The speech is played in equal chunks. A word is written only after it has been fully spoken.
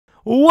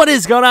What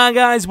is going on,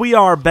 guys? We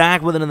are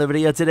back with another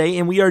video today,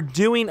 and we are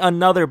doing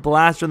another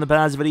Blast from the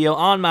Past video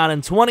on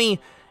Madden 20,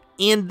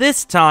 and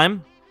this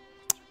time,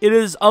 it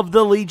is of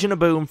the Legion of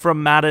Boom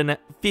from Madden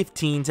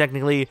 15,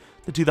 technically,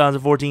 the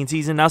 2014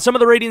 season. Now, some of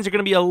the ratings are going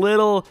to be a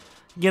little,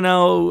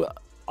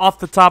 off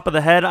the top of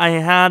the head. I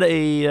had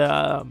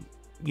a,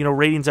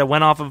 ratings I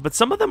went off of, but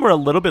some of them were a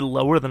little bit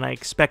lower than I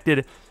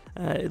expected.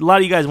 A lot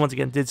of you guys, once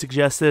again, did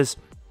suggest this.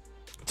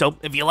 So,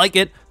 if you like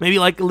it, maybe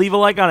leave a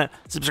like on it.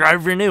 Subscribe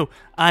if you're new.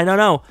 I don't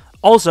know.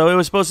 Also, it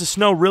was supposed to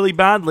snow really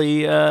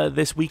badly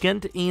this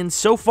weekend, and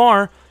so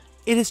far,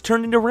 it has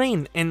turned into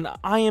rain, and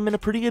I am in a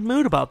pretty good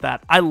mood about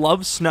that. I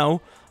love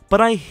snow, but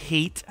I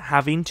hate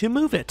having to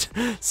move it.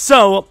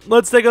 So,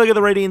 let's take a look at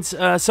the ratings.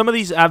 Some of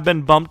these have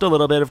been bumped a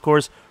little bit, of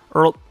course.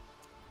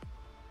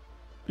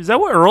 Is that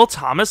what Earl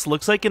Thomas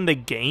looks like in the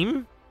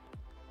game?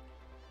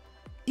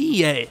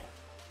 EA.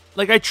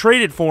 I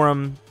traded for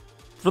him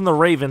from the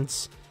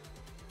Ravens.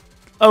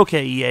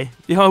 Okay, EA.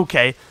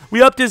 Okay.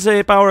 We upped his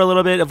hit power a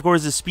little bit. Of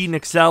course, his speed and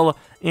excel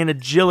and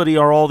agility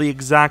are all the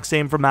exact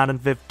same for Madden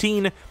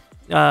 15.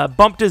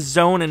 Bumped his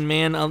zone and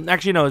man.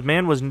 Actually, no, his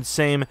man was the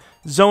same.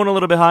 Zone a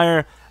little bit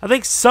higher. I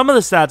think some of the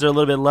stats are a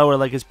little bit lower,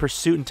 like his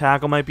pursuit and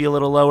tackle might be a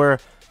little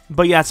lower.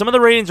 But yeah, some of the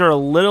ratings are a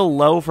little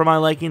low for my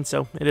liking,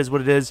 so it is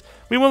what it is.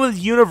 We went with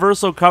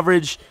universal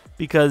coverage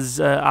because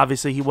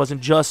obviously he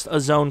wasn't just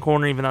a zone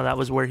corner, even though that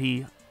was where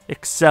he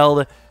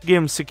excelled. Gave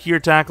him secure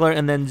tackler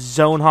and then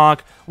zone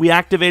hawk. We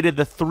activated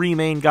the three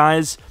main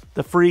guys,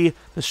 the free,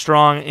 the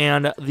strong,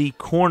 and the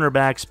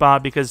cornerback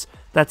spot, because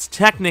that's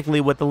technically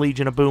what the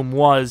Legion of Boom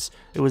was.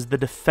 It was the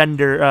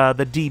defender,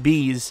 the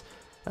DBs.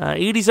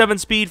 87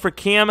 speed for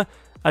Cam.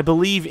 I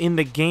believe in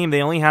the game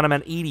they only had him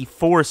at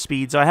 84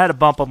 speed, so I had to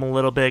bump him a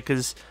little bit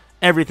because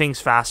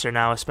everything's faster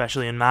now,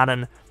 especially in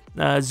Madden.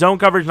 Zone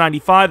coverage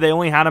 95. They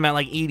only had him at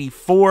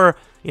 84.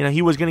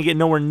 He was going to get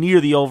nowhere near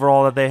the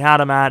overall that they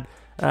had him at.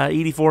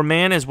 84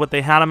 man is what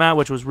they had him at,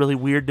 which was really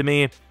weird to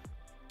me.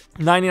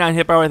 99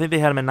 hit power, I think they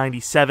had him at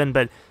 97,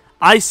 but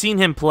I seen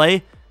him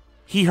play.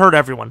 He hurt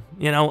everyone.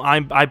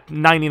 I'm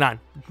 99.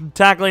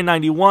 Tackling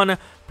 91,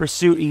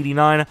 pursuit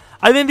 89.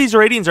 I think these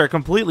ratings are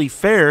completely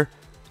fair.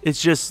 It's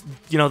just,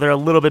 they're a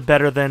little bit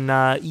better than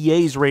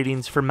EA's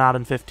ratings for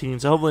Madden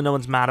 15, so hopefully no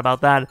one's mad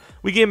about that.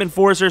 We gave him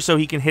Enforcer so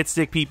he can hit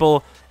stick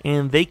people,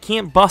 and they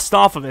can't bust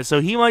off of it, so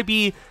he might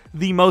be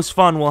the most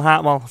fun we'll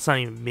have. Well, it's not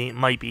even me, it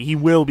might be. He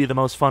will be the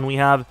most fun we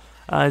have.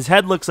 His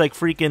head looks like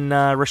freaking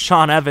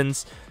Rashaan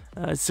Evans.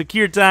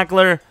 Secure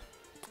tackler,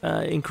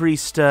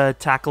 increased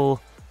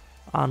tackle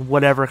on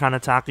whatever kind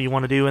of tackle you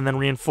want to do, and then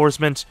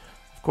reinforcement,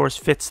 of course,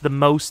 fits the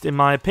most in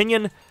my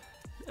opinion.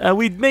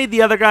 We made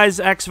the other guys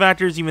X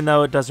Factors, even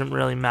though it doesn't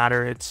really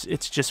matter.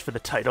 It's just for the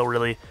title,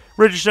 really.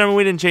 Richardson,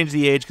 we didn't change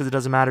the age because it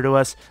doesn't matter to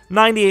us.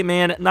 98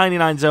 man,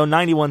 99 zone,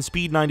 91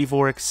 speed,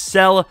 94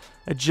 excel.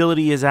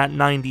 Agility is at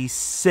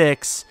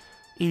 96.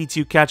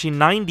 82 catching,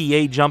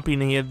 98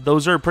 jumping.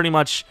 Those are pretty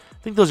much,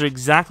 I think those are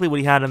exactly what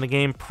he had in the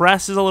game.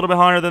 Press is a little bit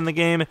higher than the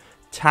game.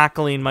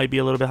 Tackling might be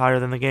a little bit higher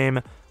than the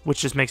game,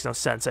 which just makes no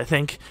sense, I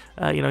think.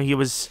 He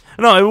was,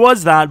 no, it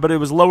was that, but it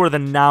was lower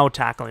than now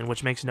tackling,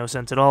 which makes no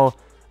sense at all.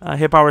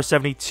 Hit power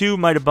 72,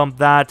 might have bumped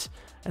that,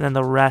 and then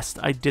the rest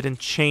I didn't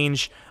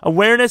change.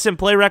 Awareness and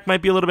play rec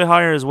might be a little bit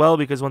higher as well,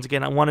 because once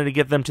again, I wanted to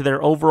get them to their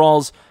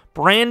overalls.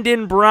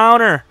 Brandon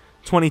Browner,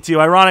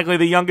 22. Ironically,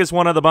 the youngest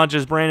one of the bunch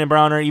is Brandon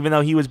Browner, even though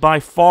he was by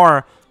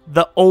far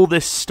the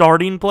oldest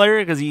starting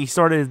player, because he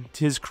started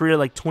his career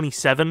like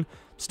 27.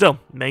 Still,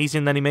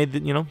 amazing that he made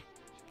the,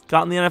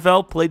 got in the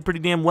NFL, played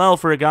pretty damn well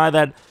for a guy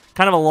that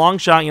kind of a long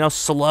shot,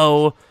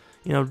 slow,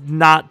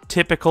 not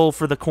typical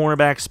for the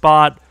cornerback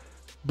spot.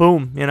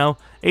 Boom,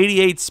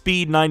 88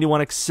 speed,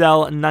 91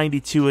 excel,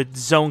 92 at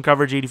zone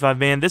coverage, 85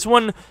 man. This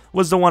one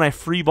was the one I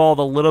freeballed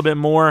a little bit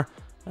more,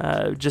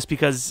 just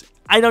because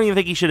I don't even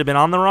think he should have been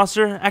on the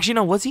roster. Actually,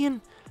 no, was he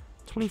in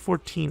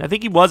 2014? I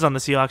think he was on the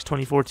Seahawks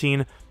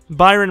 2014.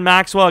 Byron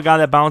Maxwell, a guy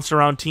that bounced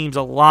around teams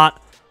a lot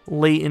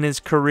late in his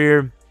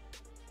career.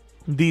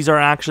 These are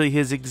actually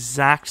his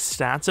exact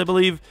stats, I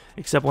believe,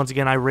 except once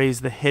again, I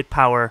raised the hit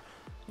power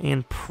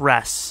and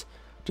press,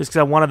 just because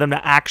I wanted them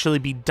to actually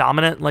be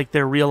dominant like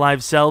their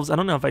real-life selves. I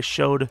don't know if I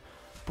showed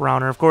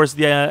Browner. Of course,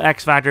 the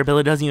X-Factor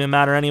ability doesn't even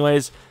matter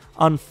anyways.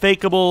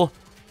 Unfakeable,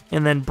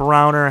 and then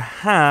Browner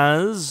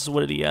has,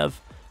 what did he have?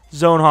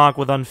 Zone Hawk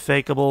with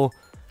Unfakeable.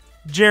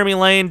 Jeremy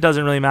Lane,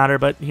 doesn't really matter,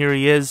 but here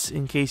he is,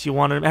 in case you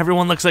wanted him.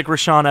 Everyone looks like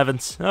Rashaan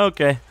Evans.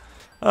 Okay.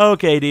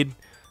 Okay, dude.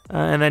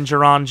 And then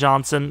Jerron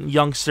Johnson,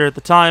 youngster at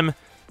the time.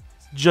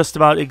 Just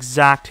about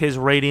exact his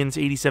ratings,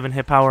 87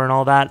 hit power and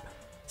all that.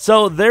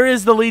 So there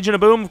is the Legion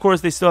of Boom. Of course,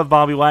 they still have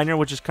Bobby Wagner,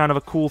 which is kind of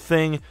a cool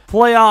thing.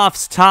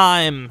 Playoffs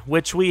time,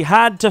 which we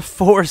had to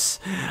force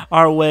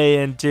our way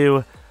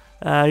into.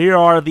 Here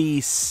are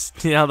the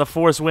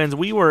force wins.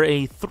 We were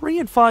a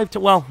 3-5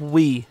 team. Well,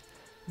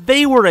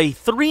 they were a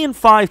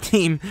 3-5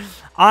 team.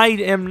 I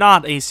am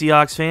not a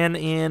Seahawks fan,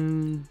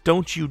 and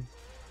don't you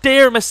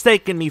dare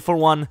mistake me for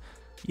one.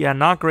 Yeah,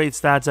 not great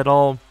stats at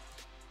all.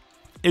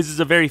 This is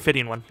a very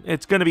fitting one.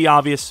 It's going to be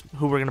obvious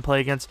who we're going to play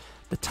against.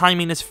 The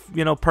timing is,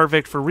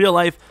 perfect for real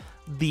life.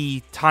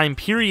 The time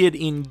period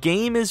in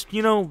game is,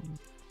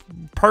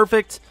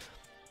 perfect.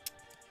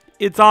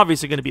 It's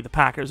obviously going to be the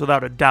Packers,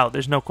 without a doubt.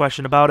 There's no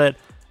question about it.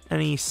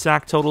 Any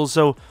sack totals?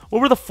 So,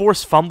 what were the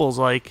forced fumbles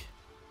like?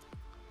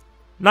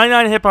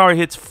 99 hit power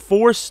hits,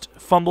 forced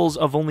fumbles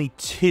of only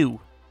 2.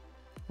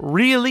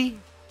 Really?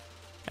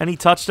 Any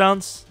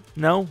touchdowns?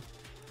 No?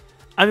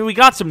 I mean, we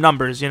got some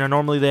numbers.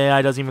 Normally the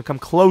AI doesn't even come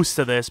close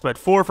to this, but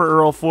 4 for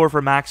Earl, 4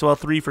 for Maxwell,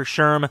 3 for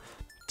Sherm,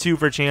 2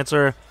 for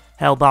Chancellor.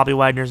 Hell, Bobby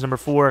Wagner's number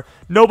 4.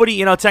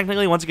 Nobody,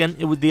 technically, once again,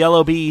 the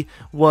L.O.B.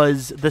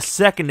 was the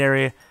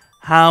secondary.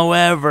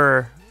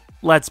 However,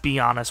 let's be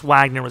honest,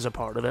 Wagner was a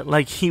part of it.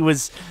 Like, he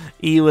was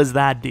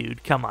that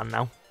dude. Come on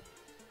now.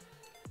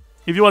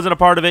 If he wasn't a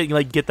part of it,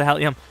 get the hell,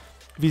 If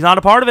he's not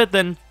a part of it,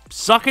 then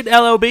suck it,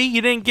 L.O.B.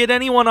 You didn't get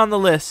anyone on the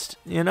list,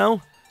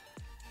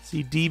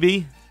 See,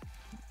 DB,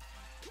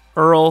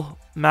 Earl,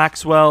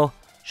 Maxwell,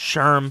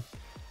 Sherm.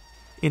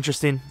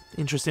 Interesting.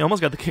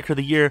 Almost got the kicker of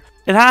the year.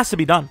 It has to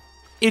be done.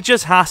 It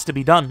just has to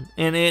be done.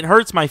 And it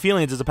hurts my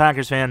feelings as a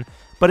Packers fan,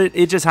 but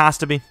it just has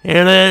to be. Here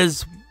it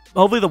is.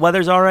 Hopefully the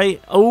weather's all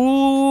right.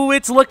 Oh,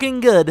 it's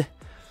looking good.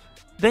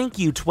 Thank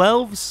you,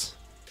 12s.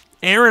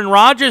 Aaron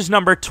Rodgers,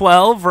 number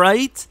 12,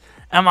 right?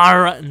 Am I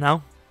right?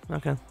 No?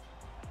 Okay.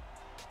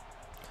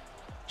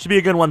 Should be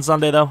a good one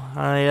Sunday, though.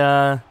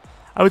 I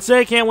would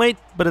say I can't wait,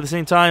 but at the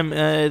same time,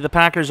 the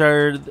Packers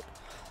are,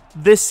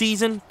 this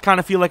season, kind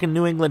of feel like a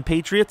New England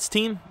Patriots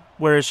team,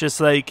 where it's just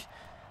like,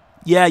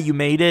 yeah, you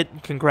made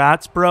it.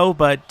 Congrats, bro.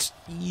 But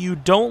you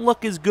don't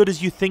look as good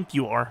as you think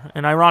you are.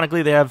 And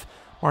ironically, they have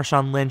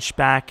Marshawn Lynch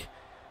back,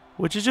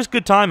 which is just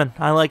good timing.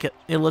 I like it.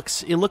 It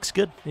looks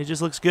good. It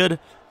just looks good. I'm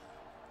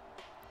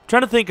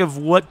trying to think of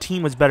what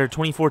team was better,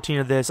 2014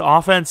 or this.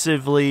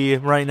 Offensively,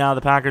 right now,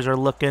 the Packers are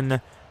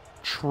looking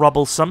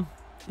troublesome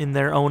in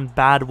their own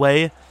bad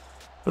way.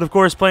 But, of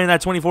course, playing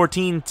that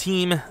 2014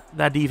 team,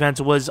 that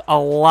defense was a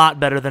lot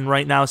better than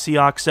right now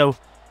Seahawks. So,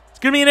 it's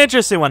going to be an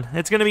interesting one.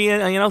 It's going to be,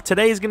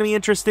 today's going to be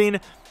interesting.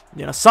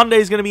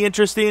 Sunday's going to be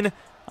interesting.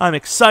 I'm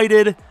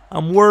excited.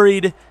 I'm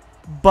worried.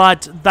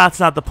 But that's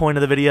not the point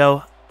of the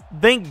video.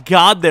 Thank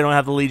God they don't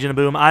have the Legion of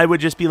Boom. I would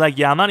just be like,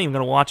 yeah, I'm not even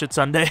going to watch it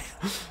Sunday.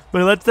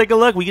 But let's take a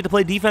look. We get to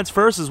play defense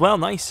first as well.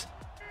 Nice.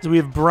 So we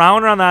have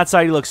Browner on that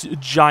side. He looks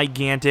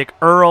gigantic.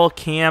 Earl,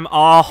 Cam.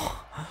 Oh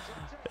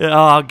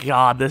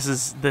God, this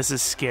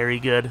is scary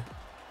good.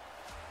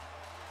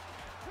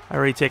 I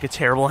already take a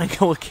terrible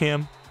angle with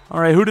Cam. All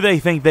right, who do they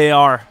think they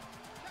are?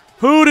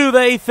 Who do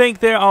they think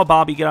they're? Oh,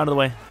 Bobby, get out of the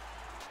way.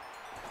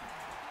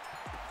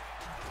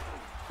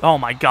 Oh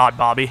my God,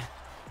 Bobby.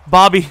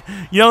 Bobby,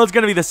 what's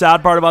going to be the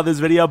sad part about this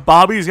video?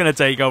 Bobby's going to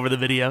take over the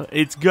video.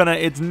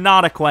 It's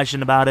not a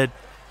question about it.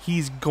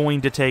 He's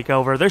going to take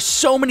over. There's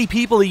so many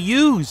people to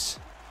use.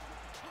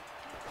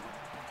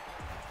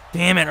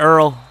 Damn it,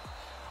 Earl.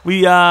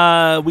 We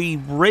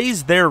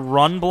raised their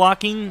run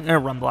blocking.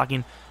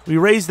 We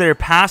raised their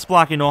pass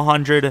blocking to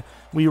 100.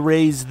 We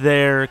raised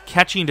their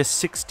catching to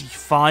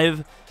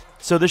 65.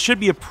 So this should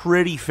be a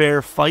pretty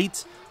fair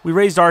fight. We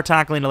raised our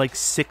tackling to like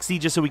 60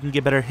 just so we can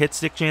get better hit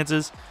stick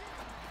chances.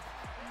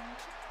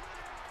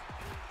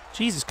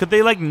 Jesus, could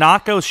they like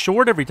not go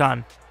short every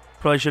time?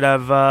 Probably should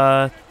have,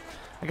 I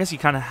guess you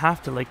kind of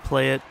have to like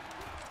play it.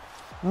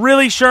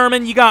 Really,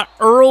 Sherman? You got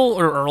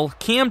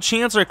Cam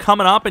Chancellor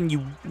coming up and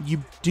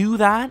you do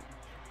that?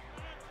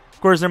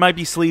 Of course, there might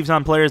be sleeves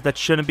on players that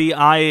shouldn't be.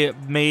 I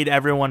made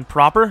everyone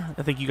proper.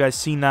 I think you guys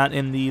seen that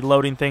in the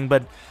loading thing,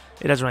 but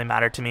it doesn't really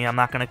matter to me. I'm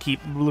not going to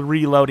keep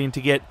reloading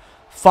to get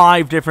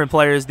 5 different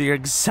players the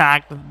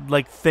exact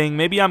like thing.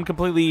 Maybe I'm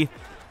completely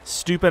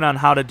stupid on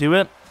how to do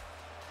it.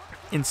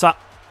 Inside,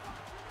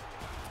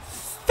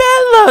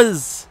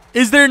 fellas,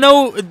 is there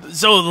no?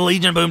 So the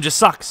Legion of Boom just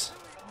sucks.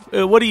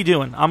 What are you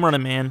doing? I'm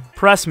running man.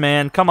 Press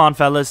man. Come on,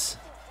 fellas.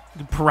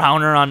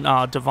 Browner on.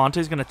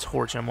 Devontae's gonna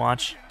torch him.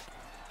 Watch.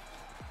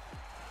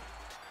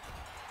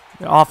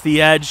 Off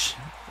the edge.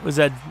 Was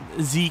that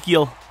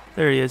Ezekiel?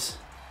 There he is.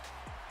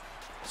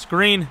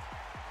 Screen.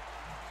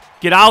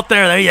 Get out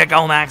there. There you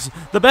go, Max.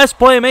 The best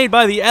play made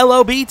by the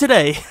L.O.B.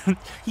 today.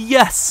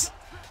 Yes.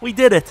 We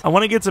did it. I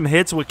want to get some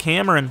hits with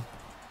Cameron.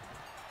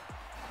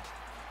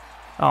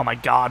 Oh, my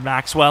God,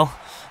 Maxwell.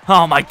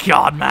 Oh, my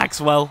God,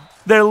 Maxwell.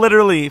 They're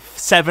literally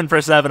 7 for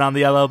 7 on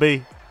the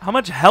L.O.B. How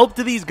much help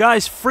do these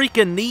guys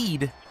freaking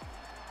need?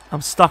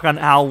 I'm stuck on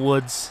Al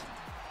Woods.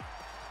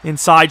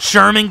 Inside,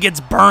 Sherman gets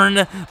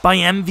burned by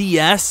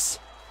MVS.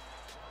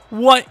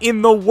 What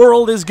in the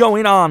world is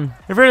going on?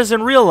 If it is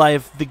in real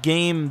life,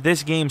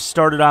 this game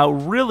started out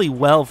really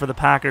well for the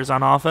Packers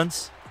on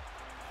offense.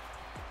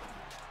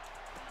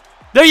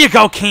 There you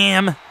go,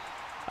 Cam.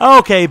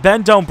 Okay,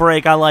 bend, don't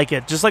break. I like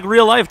it. Just like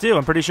real life, too.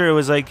 I'm pretty sure it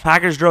was like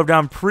Packers drove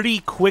down pretty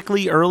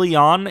quickly early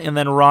on, and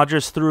then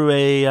Rodgers threw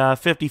a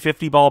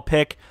 50-50 ball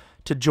pick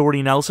to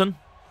Jordy Nelson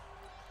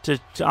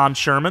on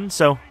Sherman.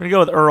 So I'm going to go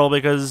with Earl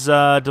because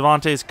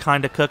Devontae's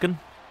kind of cooking.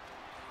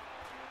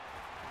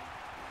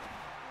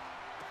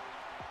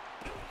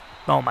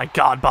 Oh my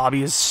God,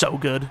 Bobby is so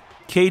good.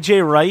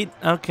 KJ Wright,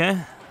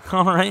 okay.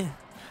 All right.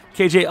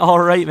 KJ, all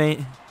right, mate.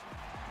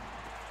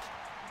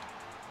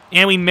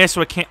 And we missed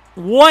with Cam.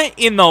 What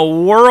in the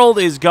world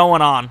is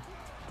going on?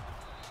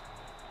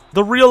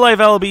 The real life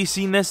L.O.B.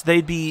 seen this,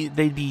 they'd be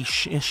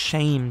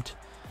ashamed.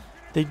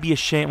 They'd be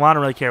ashamed. Well, I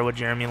don't really care what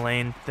Jeremy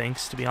Lane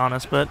thinks, to be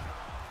honest, but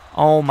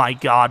oh my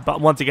God!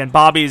 But once again,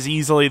 Bobby is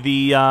easily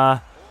the.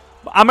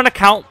 I'm gonna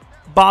count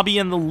Bobby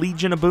in the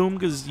Legion of Boom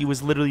because he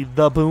was literally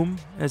the Boom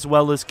as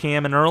well as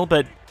Cam and Earl.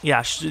 But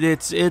yeah,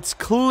 it's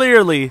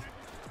clearly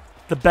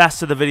the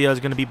best of the video is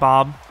gonna be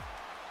Bob.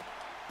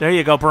 There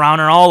you go,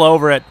 Browner, all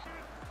over it.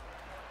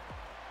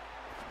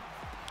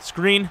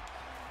 Screen.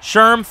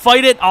 Sherm,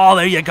 fight it. Oh,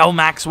 there you go,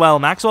 Maxwell.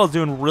 Maxwell's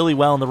doing really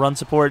well in the run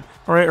support.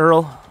 All right,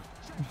 Earl.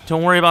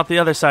 Don't worry about the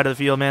other side of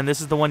the field, man.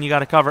 This is the one you got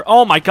to cover.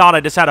 Oh, my God.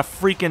 I just had a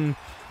freaking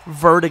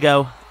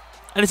vertigo.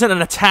 I just had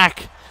an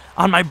attack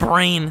on my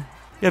brain.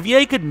 If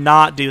EA could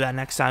not do that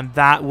next time,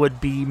 that would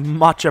be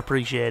much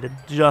appreciated.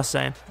 Just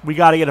saying. We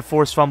got to get a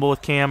forced fumble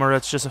with Cam or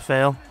it's just a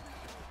fail.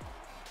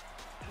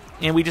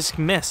 And we just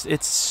missed.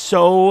 It's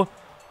so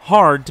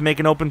hard to make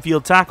an open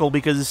field tackle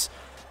because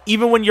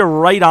even when you're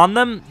right on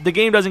them, the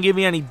game doesn't give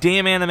me any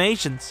damn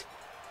animations.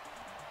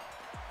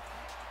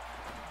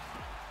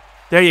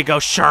 There you go,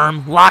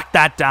 Sherm. Lock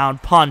that down.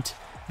 Punt.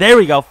 There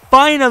we go.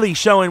 Finally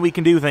showing we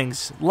can do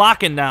things.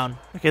 Locking down.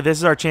 Okay, this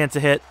is our chance to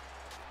hit.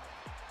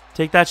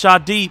 Take that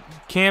shot deep.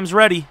 Cam's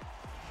ready.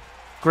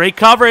 Great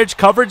coverage.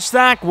 Coverage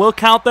stack. We'll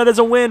count that as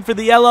a win for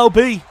the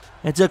L.O.B.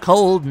 It's a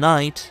cold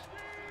night.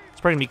 It's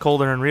probably going to be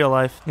colder in real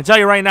life. I can tell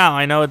you right now,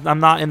 I know I'm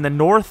not in the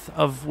north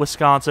of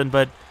Wisconsin,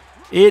 but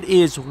it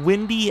is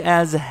windy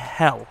as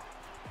hell.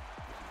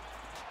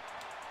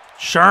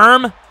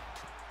 Sherm.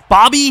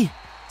 Bobby.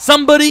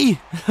 Somebody.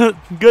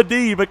 Good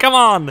D, but come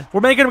on.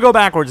 We're making him go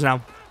backwards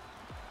now.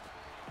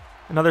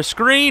 Another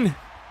screen.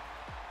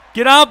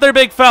 Get out there,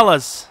 big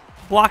fellas.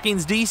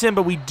 Blocking's decent,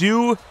 but we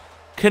do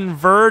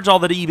converge all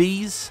the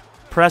DBs.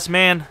 Press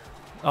man.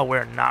 Oh,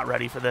 we're not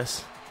ready for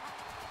this.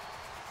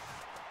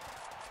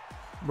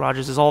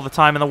 Rodgers is all the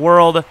time in the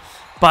world.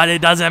 But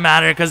it doesn't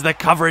matter because the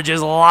coverage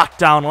is locked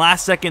down.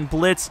 Last second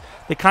blitz.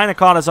 They kind of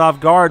caught us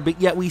off guard,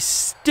 but yet we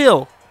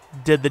still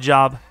did the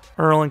job.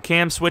 Earl and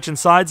Cam switching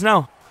sides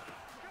now.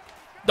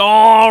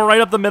 Oh,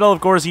 right up the middle. Of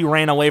course, he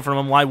ran away from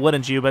him. Why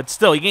wouldn't you? But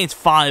still, he gains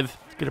 5.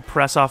 Get a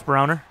press off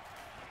Browner.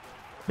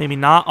 Maybe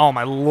not. Oh,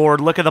 my Lord.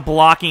 Look at the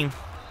blocking.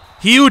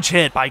 Huge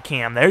hit by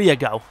Cam. There you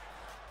go.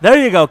 There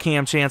you go,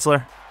 Cam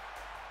Chancellor.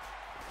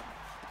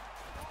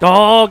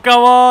 Oh,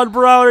 come on,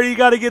 Browner. You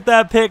got to get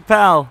that pick,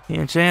 pal.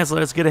 Cam Chancellor,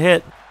 let's get a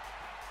hit.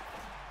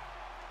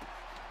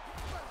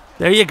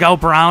 There you go,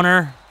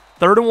 Browner.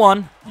 3rd and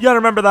 1. You got to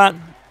remember that.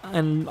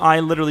 And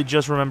I literally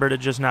just remembered it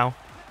just now.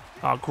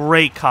 Oh,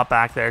 great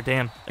cutback there.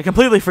 Damn. I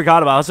completely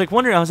forgot about it. I was like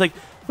wondering. I was like,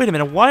 wait a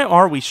minute. Why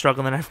are we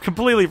struggling? And I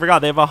completely forgot.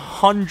 They have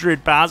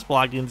 100 pass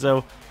blocking.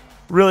 So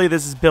really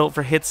this is built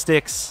for hit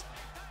sticks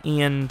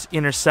and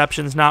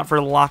interceptions, not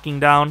for locking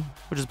down.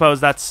 Which I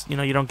suppose that's, you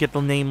know, you don't get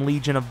the name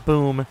Legion of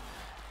Boom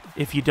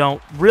if you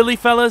don't. Really,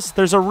 fellas,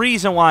 there's a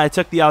reason why I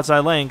took the outside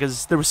lane,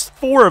 because there was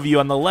 4 of you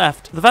on the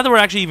left. The fact that we're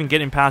actually even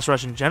getting pass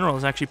rush in general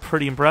is actually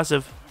pretty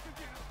impressive.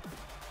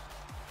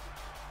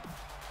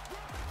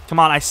 Come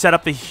on, I set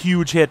up the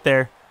huge hit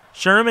there.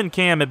 Sherm and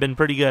Cam have been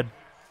pretty good.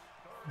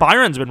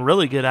 Byron's been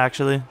really good,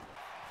 actually.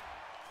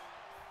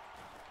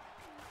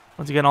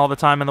 Once again, all the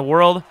time in the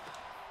world.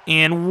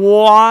 And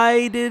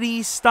why did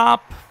he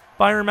stop?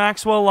 Byron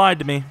Maxwell lied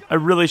to me. I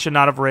really should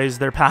not have raised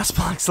their pass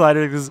block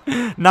slider because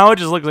now it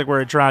just looks like we're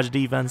a trash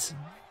defense.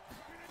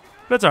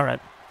 But it's all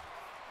right.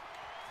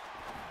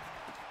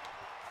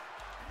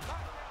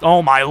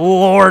 Oh, my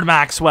Lord,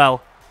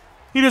 Maxwell.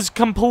 He just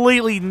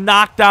completely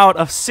knocked out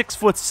a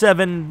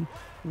 6'7"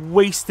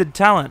 wasted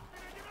talent.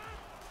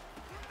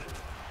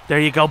 There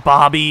you go,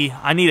 Bobby.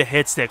 I need a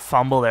hit stick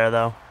fumble there,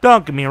 though.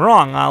 Don't get me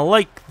wrong. I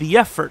like the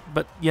effort,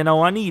 but, you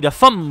know, I need a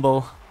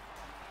fumble.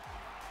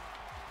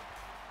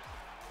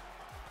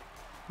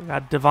 We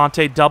got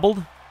Devontae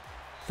doubled.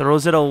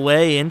 Throws it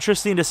away.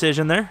 Interesting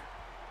decision there.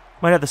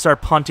 Might have to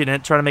start punting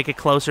it, try to make it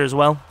closer as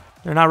well.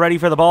 They're not ready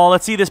for the ball.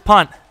 Let's see this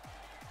punt.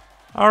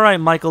 All right,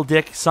 Michael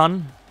Dick,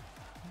 son.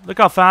 Look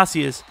how fast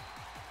he is.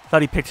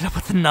 Thought he picked it up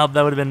with the nub.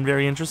 That would have been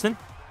very interesting.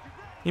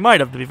 He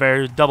might have, to be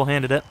fair.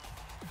 Double-handed it.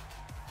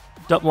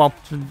 Well,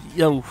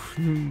 yo.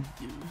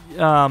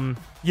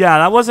 Yeah,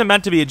 that wasn't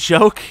meant to be a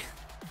joke.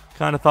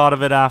 Kind of thought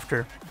of it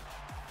after.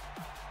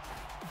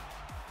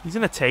 He's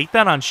going to take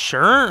that on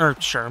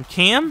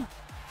Cam?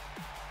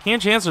 Cam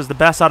Chancellor's the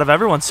best out of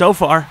everyone so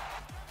far.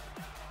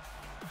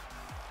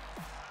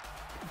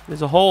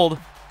 There's a hold.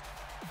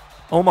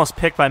 Almost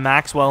picked by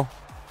Maxwell.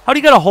 How do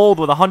you get a hold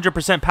with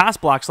 100% pass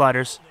block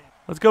sliders?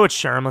 Let's go with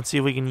Sherm. Let's see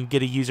if we can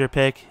get a user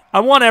pick. I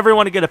want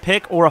everyone to get a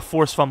pick or a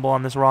forced fumble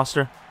on this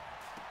roster.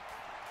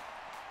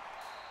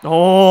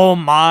 Oh,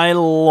 my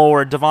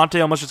Lord. Devontae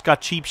almost just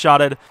got cheap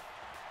shotted.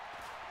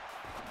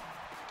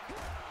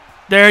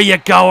 There you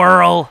go,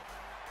 Earl.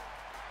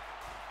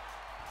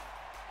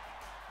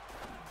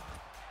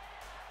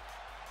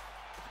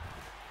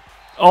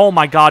 Oh,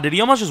 my God. Did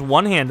he almost just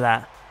one-hand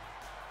that?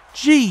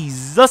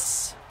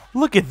 Jesus.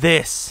 Look at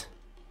this.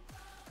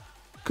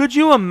 Could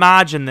you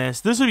imagine this?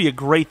 This would be a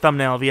great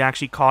thumbnail if he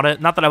actually caught it.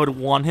 Not that I would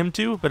want him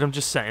to, but I'm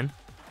just saying.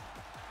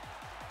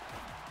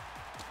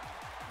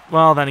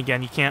 Well, then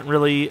again, you can't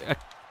really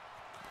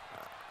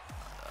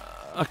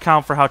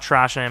account for how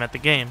trash I am at the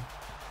game.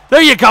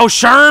 There you go,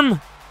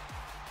 Sherm!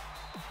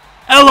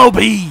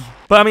 L.O.B!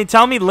 But, I mean,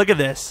 tell me, look at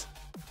this.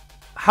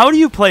 How do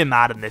you play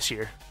Madden this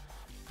year?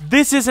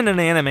 This isn't an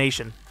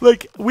animation.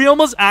 Like, we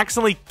almost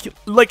accidentally...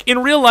 Like, in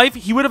real life,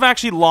 he would have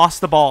actually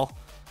lost the ball.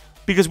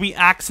 Because we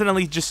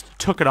accidentally just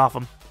took it off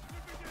him.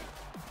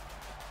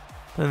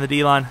 Put in the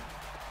D-line.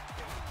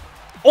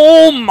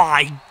 Oh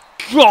my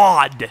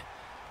god!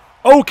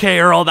 Okay,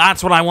 Earl,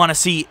 that's what I want to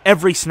see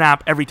every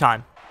snap, every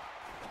time.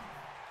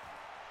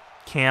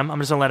 Cam, I'm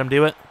just going to let him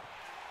do it.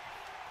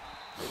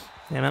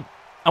 Damn it.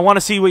 I want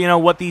to see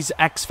what, what these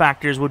X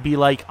factors would be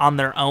like on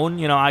their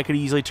own. I could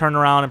easily turn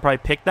around and probably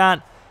pick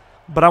that.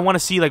 But I want to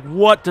see, like,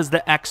 what does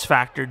the X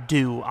factor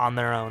do on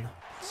their own?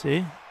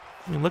 See?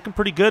 I mean, looking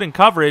pretty good in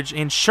coverage,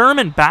 and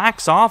Sherman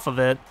backs off of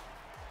it.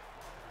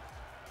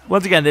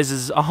 Once again, this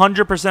is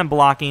 100%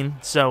 blocking,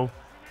 so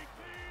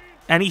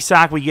any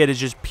sack we get is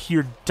just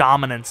pure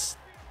dominance,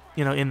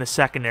 in the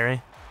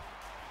secondary.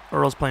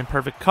 Earl's playing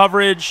perfect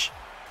coverage.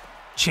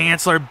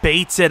 Chancellor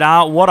baits it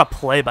out. What a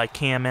play by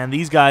Cam, man.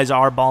 These guys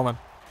are balling.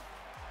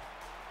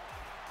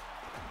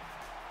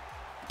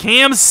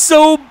 Cam's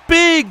so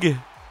big.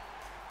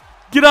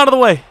 Get out of the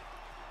way.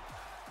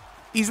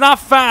 He's not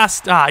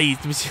fast.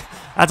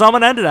 That's all I'm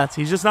going to end it at.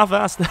 He's just not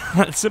fast.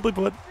 Simply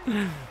put.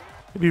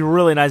 It'd be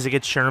really nice to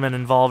get Sherman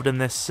involved in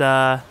this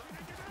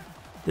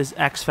this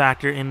X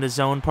factor in the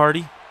zone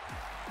party.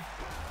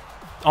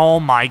 Oh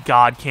my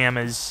god, Cam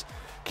is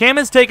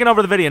taking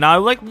over the video.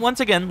 Now, once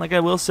again, like I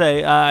will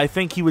say, I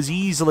think he was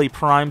easily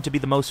primed to be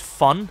the most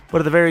fun,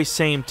 but at the very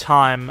same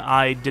time,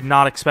 I did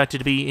not expect it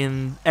to be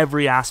in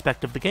every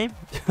aspect of the game.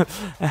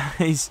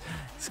 He's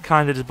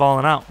kind of just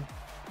balling out.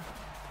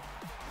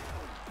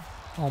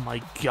 Oh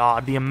my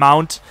god, the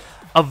amount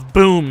of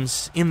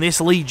booms in this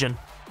Legion.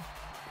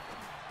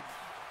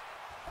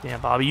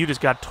 Damn, Bobby, you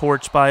just got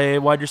torched by a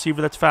wide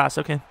receiver that's fast.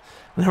 Okay,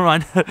 never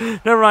mind.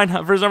 Never mind.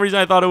 For some reason,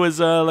 I thought it was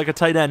like a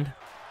tight end.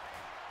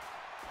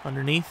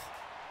 Underneath.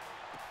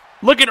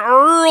 Look at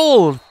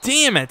Earl!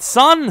 Damn it,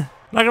 son!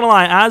 Not gonna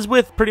lie, as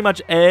with pretty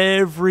much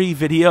every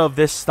video of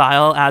this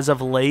style as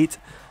of late,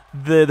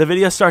 the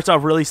video starts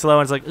off really slow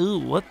and it's like, ooh,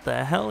 what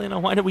the hell?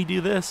 Why did we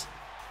do this?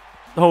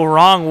 Oh,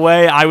 wrong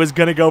way. I was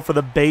going to go for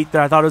the bait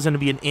there. I thought it was going to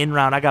be an in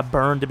round. I got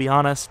burned, to be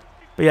honest.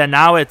 But yeah,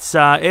 now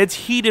it's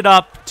heated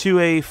up to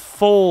a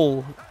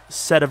full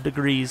set of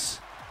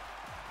degrees.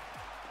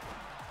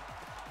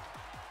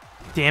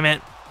 Damn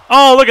it.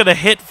 Oh, look at the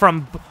hit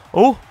from...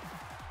 Oh.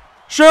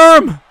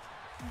 Sherm!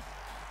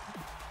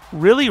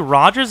 Really?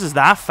 Rodgers is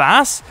that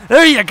fast?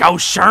 There you go,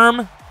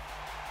 Sherm!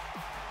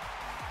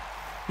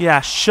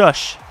 Yeah,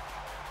 shush.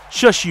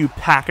 Shush, you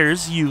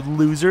Packers, you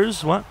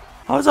losers. What?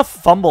 How is a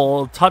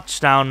fumble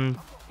touchdown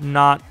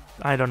not...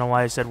 I don't know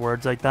why I said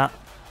words like that.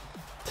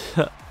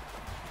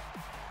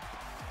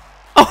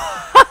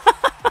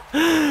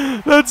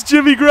 That's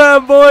Jimmy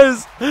Graham,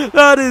 boys.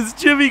 That is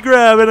Jimmy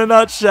Graham in a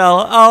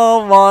nutshell.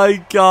 Oh,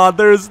 my God.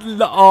 There's...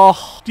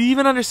 Oh. Do you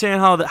even understand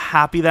how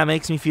happy that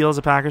makes me feel as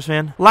a Packers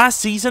fan? Last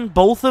season,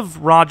 both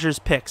of Rodgers'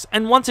 picks.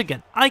 And once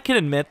again, I can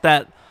admit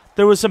that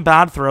there was some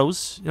bad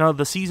throws,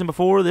 the season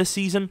before, this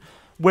season,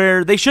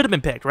 where they should have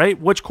been picked, right?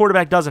 Which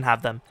quarterback doesn't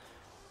have them?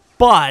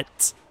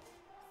 But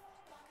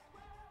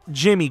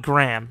Jimmy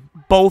Graham,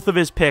 both of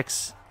his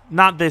picks,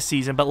 not this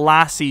season, but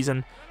last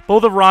season,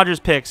 both of Rodgers'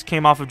 picks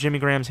came off of Jimmy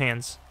Graham's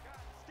hands.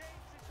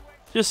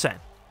 Just saying.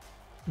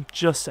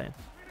 Just saying.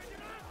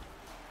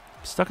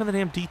 Stuck on the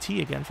damn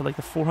DT again for like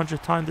the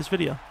 400th time this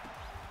video.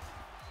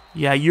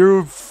 Yeah,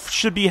 you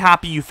should be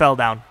happy you fell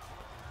down.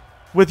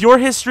 With your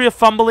history of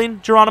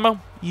fumbling, Geronimo,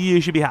 you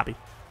should be happy.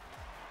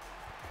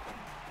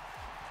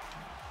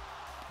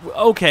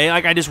 Okay,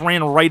 like I just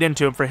ran right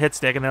into him for a hit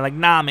stick, and they're like,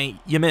 nah, mate,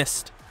 you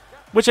missed.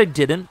 Which I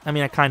didn't. I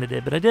mean, I kind of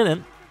did, but I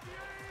didn't.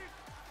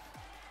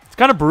 It's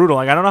kind of brutal.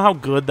 Like, I don't know how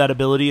good that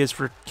ability is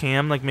for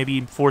Cam. Like, maybe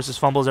he forces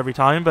fumbles every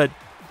time, but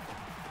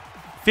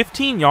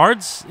 15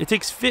 yards? It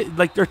takes,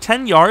 or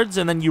 10 yards,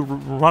 and then you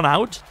run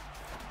out?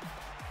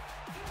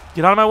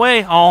 Get out of my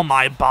way. Oh,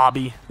 my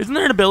Bobby. Isn't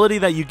there an ability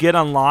that you get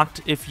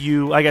unlocked if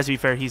you... I guess, to be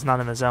fair, he's not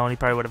in the zone. He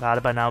probably would have had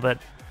it by now, but...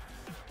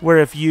 Where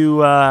if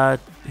you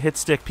hit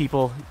stick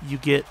people, you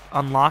get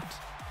unlocked.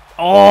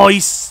 Oh,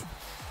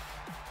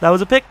 that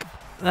was a pick.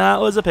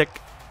 That was a pick.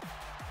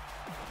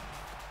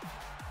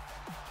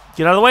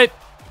 Get out of the way.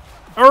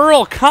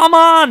 Earl, come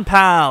on,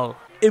 pal.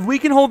 If we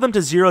can hold them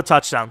to 0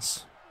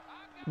 touchdowns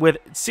with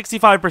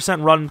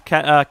 65% run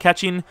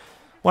catching,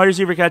 wide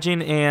receiver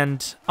catching,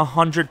 and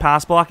 100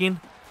 pass blocking,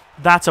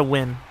 that's a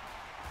win.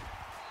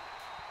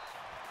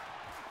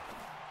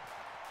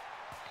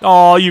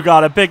 Oh, you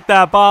got to pick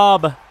that,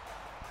 Bob.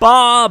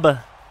 Bob,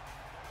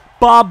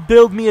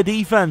 build me a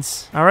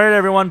defense. All right,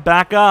 everyone,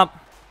 back up.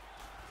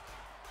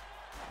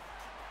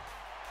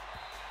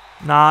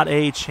 Not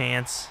a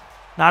chance.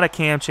 Not a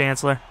Cam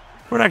Chancellor.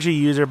 We're not actually a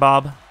user,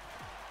 Bob.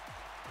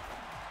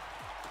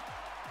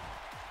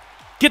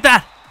 Get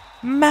that!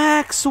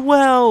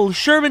 Maxwell!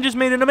 Sherman just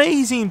made an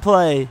amazing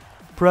play.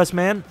 Press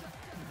man.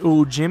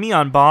 Ooh, Jimmy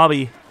on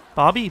Bobby.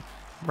 Bobby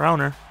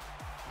Browner.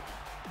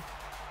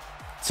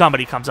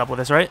 Somebody comes up with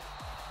this, right?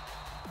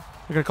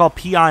 They're going to call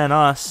PI on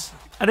us.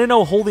 I didn't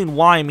know holding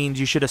Y means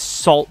you should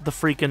assault the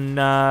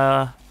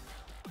freaking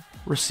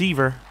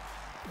receiver.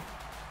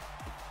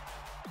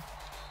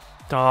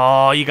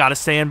 Oh, you got to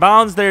stay in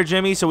bounds there,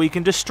 Jimmy, so we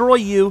can destroy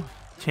you.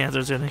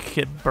 Chancellor's going to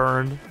get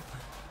burned.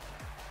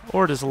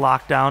 Or just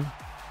locked down.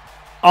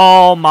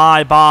 Oh,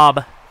 my,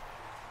 Bob.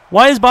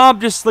 Why is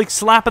Bob just, like,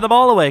 slapping the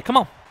ball away? Come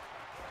on.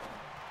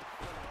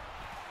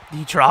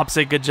 He drops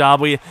it. Good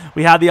job. We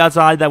had the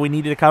outside that we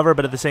needed to cover,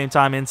 but at the same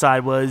time,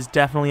 inside was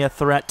definitely a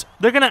threat.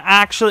 They're going to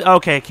actually...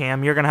 Okay,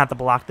 Cam, you're going to have to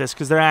block this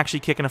because they're actually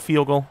kicking a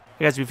field goal.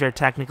 I guess to be fair,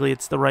 technically,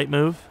 it's the right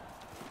move.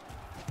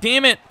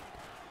 Damn it.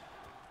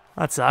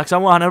 That sucks. I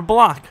wanted to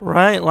block.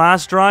 Right,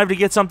 last drive to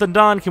get something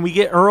done. Can we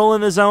get Earl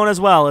in the zone as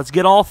well? Let's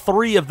get all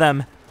three of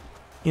them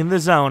in the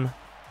zone.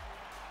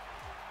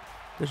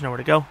 There's nowhere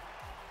to go.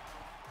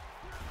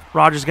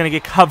 Roger's going to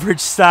get coverage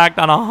stacked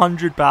on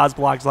 100 pass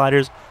block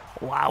sliders.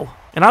 Wow.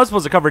 And I was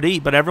supposed to cover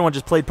deep, but everyone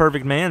just played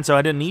perfect man, so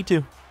I didn't need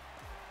to.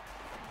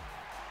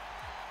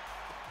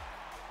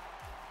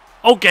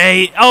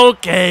 Okay,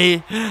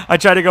 okay. I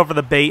tried to go for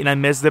the bait and I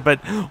missed it, but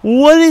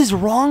what is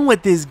wrong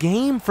with this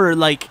game for,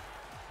 like,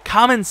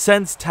 common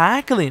sense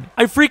tackling?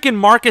 I freaking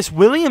Marcus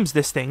Williams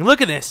this thing. Look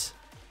at this.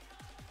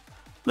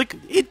 Look,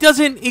 it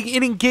doesn't,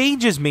 it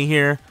engages me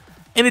here,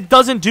 and it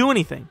doesn't do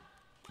anything.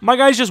 My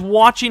guy's just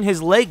watching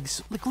his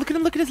legs. Look at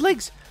him, look at his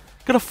legs.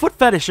 Got a foot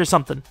fetish or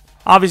something.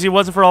 Obviously, it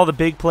wasn't for all the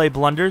big play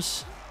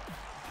blunders.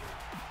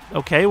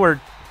 Okay,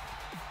 we're...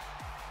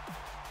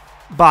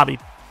 Bobby.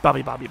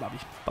 Bobby.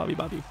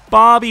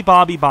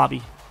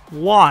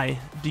 Why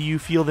do you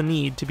feel the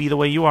need to be the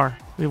way you are?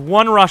 We have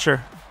one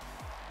rusher.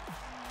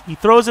 He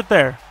throws it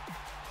there.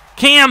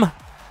 Cam!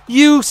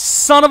 You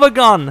son of a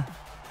gun!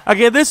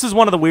 Okay, this is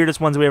one of the weirdest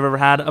ones we've ever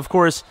had. Of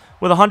course,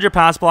 with 100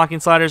 pass blocking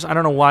sliders, I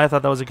don't know why I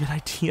thought that was a good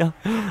idea.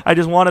 I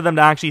just wanted them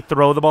to actually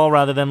throw the ball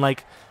rather than,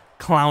 like,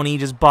 Clowney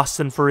just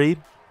busting free.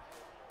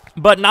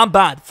 But not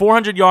bad.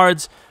 400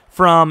 yards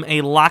from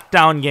a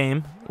lockdown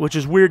game, which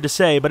is weird to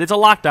say, but it's a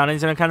lockdown.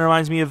 And it kind of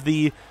reminds me of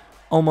the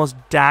almost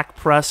Dak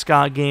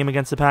Prescott game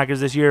against the Packers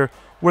this year,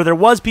 where there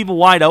was people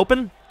wide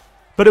open,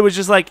 but it was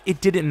just like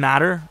it didn't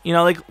matter. You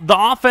know, like the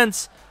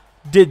offense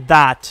did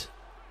that.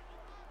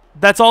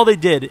 That's all they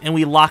did, and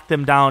we locked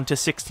them down to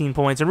 16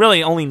 points, and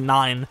really only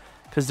 9,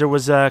 because there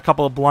was a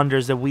couple of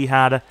blunders that we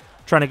had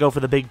trying to go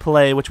for the big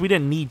play, which we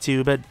didn't need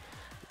to, but...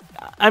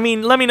 I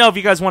mean, let me know if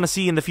you guys want to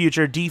see in the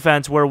future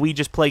defense where we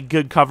just play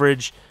good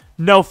coverage,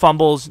 no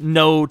fumbles,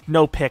 no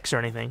picks or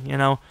anything, you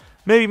know?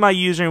 Maybe my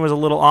username was a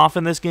little off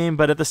in this game,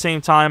 but at the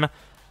same time,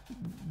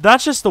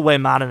 that's just the way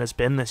Madden has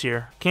been this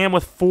year. Cam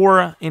with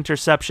 4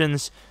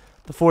 interceptions.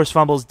 The forced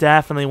fumbles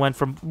definitely went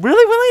from...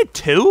 Really? We only had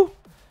 2?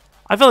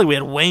 I felt like we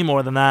had way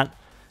more than that.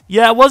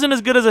 Yeah, it wasn't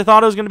as good as I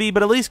thought it was going to be,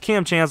 but at least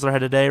Cam Chancellor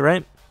had a day,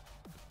 right?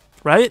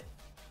 Right?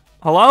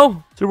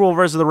 Hello? Super Bowl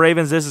versus the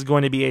Ravens. This is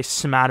going to be a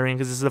smattering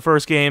because this is the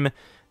first game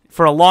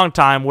for a long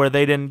time where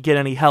they didn't get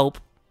any help.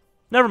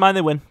 Never mind,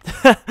 they win.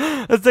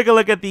 Let's take a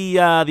look at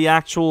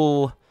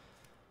the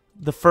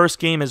first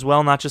game as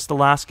well, not just the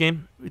last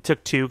game. We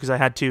took 2 because I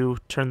had to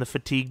turn the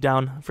fatigue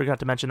down. I forgot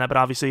to mention that, but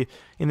obviously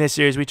in this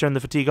series we turned the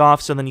fatigue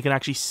off so then you can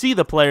actually see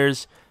the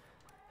players,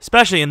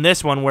 especially in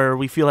this one where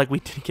we feel like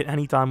we didn't get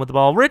any time with the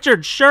ball.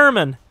 Richard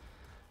Sherman.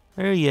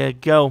 There you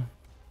go.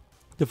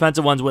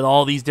 Defensive ones with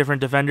all these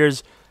different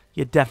defenders.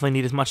 You definitely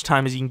need as much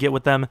time as you can get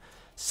with them.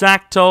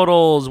 Sack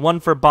totals. 1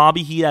 for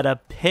Bobby. He had a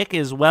pick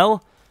as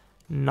well.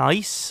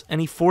 Nice.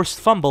 And he forced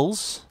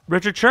fumbles.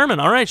 Richard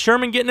Sherman. All right,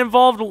 Sherman getting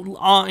involved,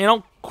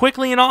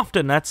 quickly and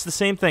often. That's the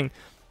same thing.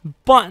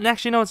 But,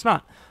 actually, no, it's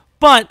not.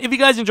 But, if you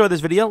guys enjoyed this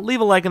video,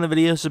 leave a like on the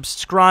video.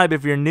 Subscribe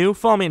if you're new.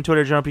 Follow me on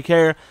Twitter,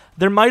 Jeromepkr.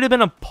 There might have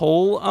been a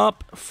poll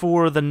up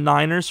for the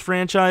Niners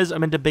franchise.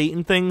 I've been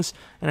debating things,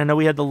 and I know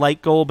we had the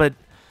like goal, but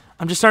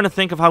I'm just starting to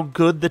think of how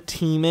good the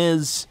team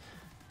is.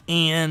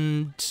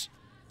 And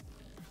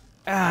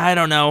I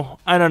don't know.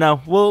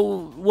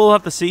 We'll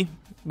have to see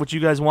what you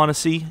guys want to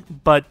see,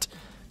 but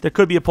there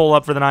could be a poll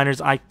up for the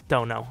Niners. I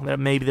don't know.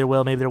 Maybe there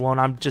will, maybe there won't.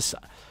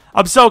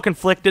 I'm so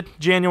conflicted.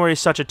 January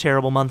is such a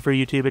terrible month for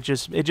YouTube.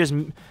 It just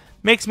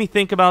makes me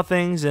think about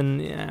things,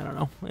 and I don't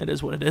know. It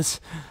is what it is.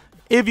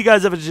 If you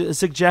guys have a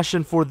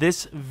suggestion for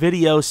this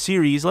video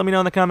series, let me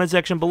know in the comment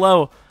section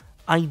below.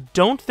 I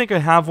don't think I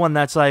have one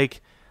that's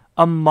like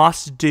a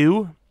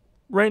must-do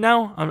right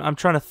now. I'm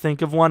trying to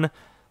think of one.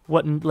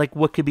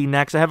 What could be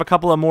next? I have a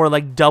couple of more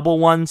like double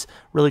ones.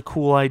 Really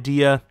cool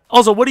idea.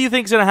 Also, what do you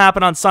think is going to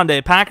happen on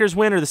Sunday? Packers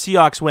win or the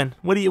Seahawks win?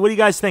 What do you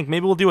guys think?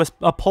 Maybe we'll do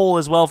a poll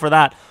as well for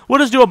that. We'll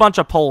just do a bunch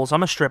of polls.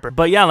 I'm a stripper.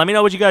 But yeah, let me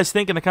know what you guys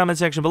think in the comment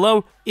section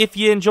below. If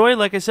you enjoy,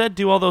 like I said,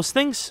 do all those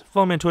things.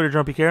 Follow me on Twitter,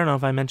 Jeromepkr. I don't know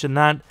if I mentioned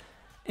that.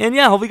 And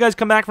yeah, hope you guys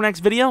come back for next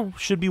video.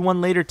 Should be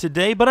one later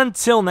today. But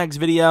until next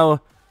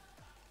video,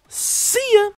 see ya.